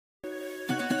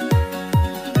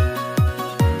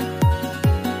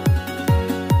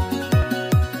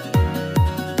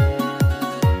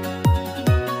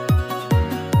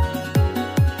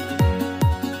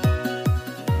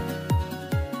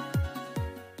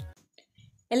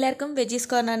എല്ലാവർക്കും വെജീസ്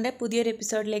കോർണറിൻ്റെ പുതിയൊരു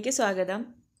എപ്പിസോഡിലേക്ക് സ്വാഗതം.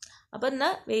 അപ്പോൾ ഇന്ന്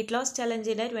വെയിറ്റ് ലോസ്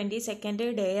ചലഞ്ചിൻ്റെ 22nd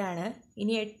ഡേ ആണ്.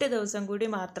 ഇനി 8 ദിവസം കൂടി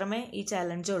മാത്രമേ ഈ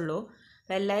ചലഞ്ച് ഉള്ളൂ.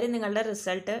 അപ്പോൾ എല്ലാവരും നിങ്ങളുടെ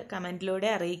റിസൾട്ട് കമൻറ്റിലൂടെ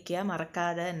അറിയിക്കുക,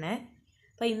 മറക്കാതെ തന്നെ.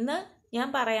 അപ്പോൾ ഇന്ന് ഞാൻ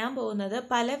പറയാൻ പോകുന്നത്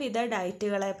പലവിധ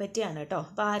ഡയറ്റുകളെ പറ്റിയാണ് കേട്ടോ.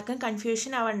 അപ്പോൾ ആർക്കും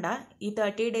കൺഫ്യൂഷൻ ആവണ്ട. ഈ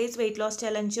 30 ഡേയ്സ് വെയിറ്റ് ലോസ്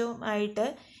ചലഞ്ചുമായിട്ട്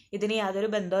ഇതിന്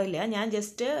യാതൊരു ബന്ധവുമില്ല. ഞാൻ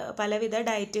ജസ്റ്റ് പലവിധ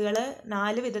ഡയറ്റുകൾ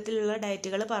 4 വിധത്തിലുള്ള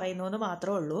ഡയറ്റുകൾ പറയുന്നു എന്ന്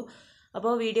മാത്രമേ ഉള്ളൂ.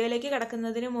 അപ്പോൾ വീഡിയോയിലേക്ക്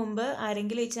കടക്കുന്നതിന് മുമ്പ്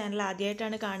ആരെങ്കിലും ഈ ചാനൽ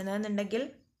ആദ്യമായിട്ടാണ് കാണുന്നതെന്നുണ്ടെങ്കിൽ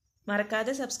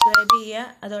മറക്കാതെ സബ്സ്ക്രൈബ് ചെയ്യുക,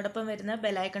 അതോടൊപ്പം വരുന്ന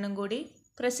ബെലൈക്കണും കൂടി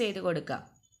പ്രസ് ചെയ്ത് കൊടുക്കുക.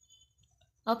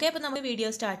 ഓക്കെ, അപ്പോൾ നമുക്ക് വീഡിയോ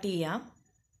സ്റ്റാർട്ട് ചെയ്യാം.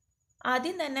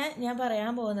 ആദ്യം തന്നെ ഞാൻ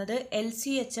പറയാൻ പോകുന്നത്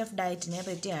LCHF ഡയറ്റിനെ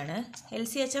പറ്റിയാണ്.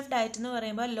 LCHF ഡയറ്റ് എന്ന്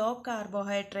പറയുമ്പോൾ law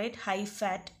carbohydrate high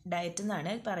fat diet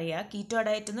എന്നാണ് പറയുക. കീറ്റോ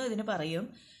ഡയറ്റ് എന്നും ഇതിന് പറയും.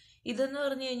 ഇതെന്ന്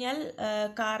പറഞ്ഞു കഴിഞ്ഞാൽ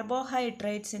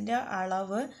കാർബോഹൈഡ്രേറ്റ്സിൻ്റെ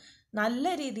അളവ് നല്ല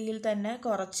രീതിയിൽ തന്നെ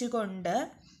കുറച്ചുകൊണ്ട്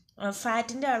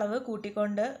ഫാറ്റിൻ്റെ അളവ്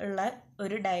കൂട്ടിക്കൊണ്ട് ഉള്ള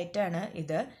ഒരു ഡയറ്റാണ്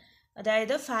ഇത്.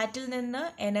 അതായത് ഫാറ്റിൽ നിന്ന്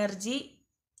എനർജി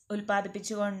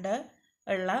ഉൽപ്പാദിപ്പിച്ചുകൊണ്ട്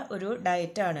ഉള്ള ഒരു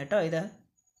ഡയറ്റാണ് കേട്ടോ ഇത്.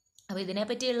 അപ്പോൾ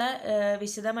ഇതിനെപ്പറ്റിയുള്ള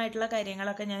വിശദമായിട്ടുള്ള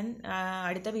കാര്യങ്ങളൊക്കെ ഞാൻ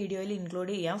അടുത്ത വീഡിയോയിൽ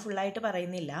ഇൻക്ലൂഡ് ചെയ്യാം, ഫുള്ളായിട്ട്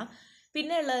പറയുന്നില്ല.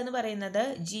 പിന്നെ ഉള്ളതെന്ന് പറയുന്നത്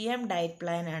GM ഡയറ്റ്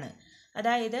പ്ലാനാണ്.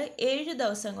 അതായത് 7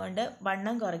 ദിവസം കൊണ്ട്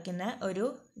വണ്ണം കുറയ്ക്കുന്ന ഒരു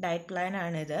ഡയറ്റ്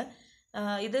പ്ലാനാണിത്.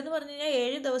 ഇതെന്ന് പറഞ്ഞു കഴിഞ്ഞാൽ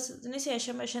 7 ദിവസത്തിന്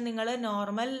ശേഷം പക്ഷെ നിങ്ങൾ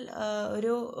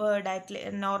ഒരു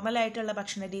നോർമലായിട്ടുള്ള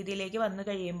ഭക്ഷണ രീതിയിലേക്ക് വന്നു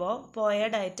കഴിയുമ്പോൾ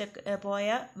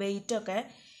പോയ വെയിറ്റൊക്കെ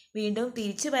വീണ്ടും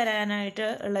തിരിച്ചു വരാനായിട്ട്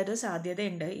ഉള്ളൊരു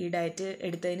സാധ്യതയുണ്ട് ഈ ഡയറ്റ്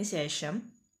എടുത്തതിന് ശേഷം.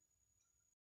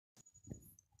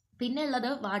 പിന്നെ ഉള്ളത്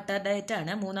വാട്ടർ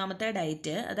ഡയറ്റാണ്, മൂന്നാമത്തെ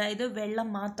ഡയറ്റ്. അതായത്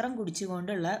വെള്ളം മാത്രം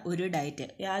കുടിച്ചുകൊണ്ടുള്ള ഒരു ഡയറ്റ്,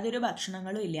 യാതൊരു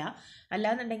ഭക്ഷണങ്ങളും ഇല്ല.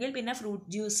 അല്ലാന്നുണ്ടെങ്കിൽ പിന്നെ ഫ്രൂട്ട്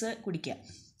ജ്യൂസ് കുടിക്കുക.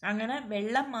 അങ്ങനെ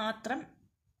വെള്ളം മാത്രം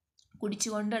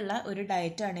കുടിച്ചുകൊണ്ടുള്ള ഒരു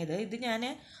ഡയറ്റാണിത്. ഇത് ഞാൻ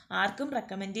ആർക്കും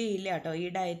റെക്കമെൻഡ് ചെയ്യില്ല കേട്ടോ ഈ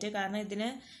ഡയറ്റ്, കാരണം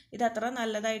ഇത് അത്ര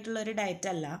നല്ലതായിട്ടുള്ളൊരു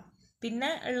ഡയറ്റല്ല. പിന്നെ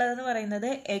ഉള്ളതെന്ന് പറയുന്നത്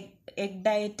എഗ്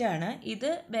ഡയറ്റാണ്. ഇത്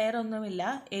വേറെ ഒന്നുമില്ല,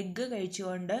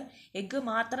 എഗ്ഗ്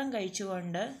മാത്രം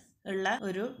കഴിച്ചുകൊണ്ട് ഉള്ള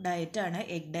ഒരു ഡയറ്റാണ്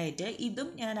എഗ് ഡയറ്റ്.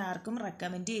 ഇതും ഞാൻ ആർക്കും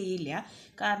റെക്കമെൻഡ് ചെയ്യില്ല,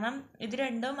 കാരണം ഇത്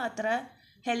രണ്ടും അത്ര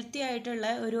ഹെൽത്തി ആയിട്ടുള്ള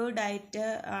ഒരു ഡയറ്റ്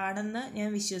ആണെന്ന് ഞാൻ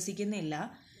വിശ്വസിക്കുന്നില്ല.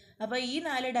 അപ്പോൾ ഈ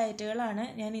 4 ഡയറ്റുകളാണ്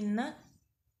ഞാൻ ഇന്ന്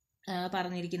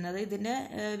പറഞ്ഞിരിക്കുന്നത്. ഇതിൻ്റെ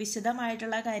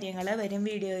വിശദമായിട്ടുള്ള കാര്യങ്ങൾ വരും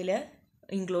വീഡിയോയിൽ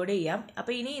ഇൻക്ലൂഡ് ചെയ്യാം.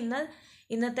 അപ്പോൾ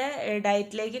ഇന്നത്തെ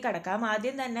ഡയറ്റിലേക്ക് കടക്കാം.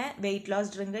 ആദ്യം തന്നെ വെയിറ്റ്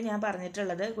ലോസ് ഡ്രിങ്ക് ഞാൻ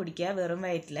പറഞ്ഞിട്ടുള്ളത് കുടിക്കുക വെറും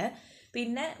വയറ്റിൽ.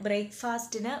 പിന്നെ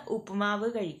ബ്രേക്ക്ഫാസ്റ്റിന് ഉപ്പുമാവ്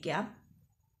കഴിക്കാം,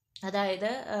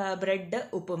 അതായത് ബ്രെഡ്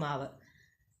ഉപ്പുമാവ്.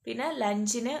 പിന്നെ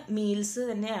ലഞ്ചിന് മീൽസ്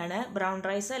തന്നെയാണ്, ബ്രൗൺ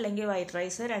റൈസ് അല്ലെങ്കിൽ വൈറ്റ്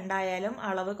റൈസ് രണ്ടായാലും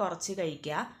അളവ് കുറച്ച്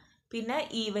കഴിക്കുക. പിന്നെ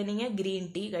ഈവനിങ് ഗ്രീൻ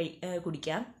ടീ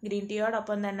കുടിക്കാം. ഗ്രീൻ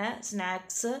ടീയോടൊപ്പം തന്നെ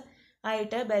സ്നാക്സ്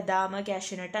ആയിട്ട് ബദാം,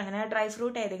 കാഷ്യൂനട്ട്, അങ്ങനെ ഡ്രൈ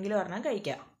ഫ്രൂട്ട് ഏതെങ്കിലും ഒരെണ്ണം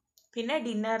കഴിക്കാം. പിന്നെ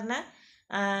ഡിന്നറിന്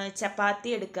ചപ്പാത്തി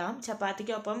എടുക്കാം.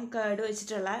 ചപ്പാത്തിക്കൊപ്പം കേട്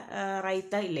വെച്ചിട്ടുള്ള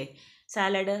റൈത്ത ഇല്ലേ,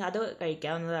 സാലഡ്, അത്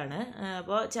കഴിക്കാവുന്നതാണ്.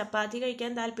 അപ്പോൾ ചപ്പാത്തി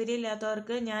കഴിക്കാൻ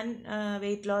താല്പര്യമില്ലാത്തവർക്ക് ഞാൻ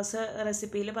വെയിറ്റ് ലോസ്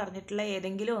റെസിപ്പിയിൽ പറഞ്ഞിട്ടുള്ള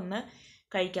ഏതെങ്കിലും ഒന്ന്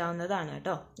കഴിക്കാവുന്നതാണ്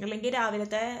കേട്ടോ. അല്ലെങ്കിൽ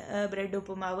രാവിലത്തെ ബ്രെഡ്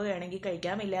ഉപ്പുമാവ് വേണമെങ്കിൽ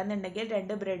കഴിക്കാം. ഇല്ലയെന്നുണ്ടെങ്കിൽ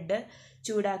 2 ബ്രെഡ്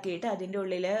ചൂടാക്കിയിട്ട് അതിൻ്റെ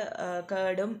ഉള്ളിൽ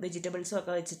കേടും വെജിറ്റബിൾസും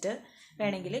ഒക്കെ വെച്ചിട്ട്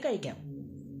വേണമെങ്കിൽ കഴിക്കാം.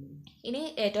 ഇനി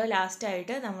ഏറ്റവും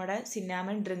ലാസ്റ്റായിട്ട് നമ്മുടെ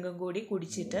സിന്നാമൺ ഡ്രിങ്കും കൂടി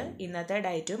കുടിച്ചിട്ട് ഇന്നത്തെ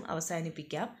ഡയറ്റും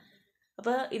അവസാനിപ്പിക്കാം.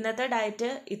 അപ്പോൾ ഇന്നത്തെ ഡയറ്റ്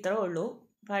ഇത്രേ ഉള്ളൂ.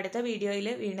 അപ്പോൾ അടുത്ത വീഡിയോയിൽ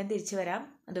വീണ്ടും തിരിച്ചു വരാം.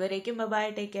 അതുവരേക്കും ബൈ,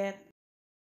 ടേക്ക് കെയർ.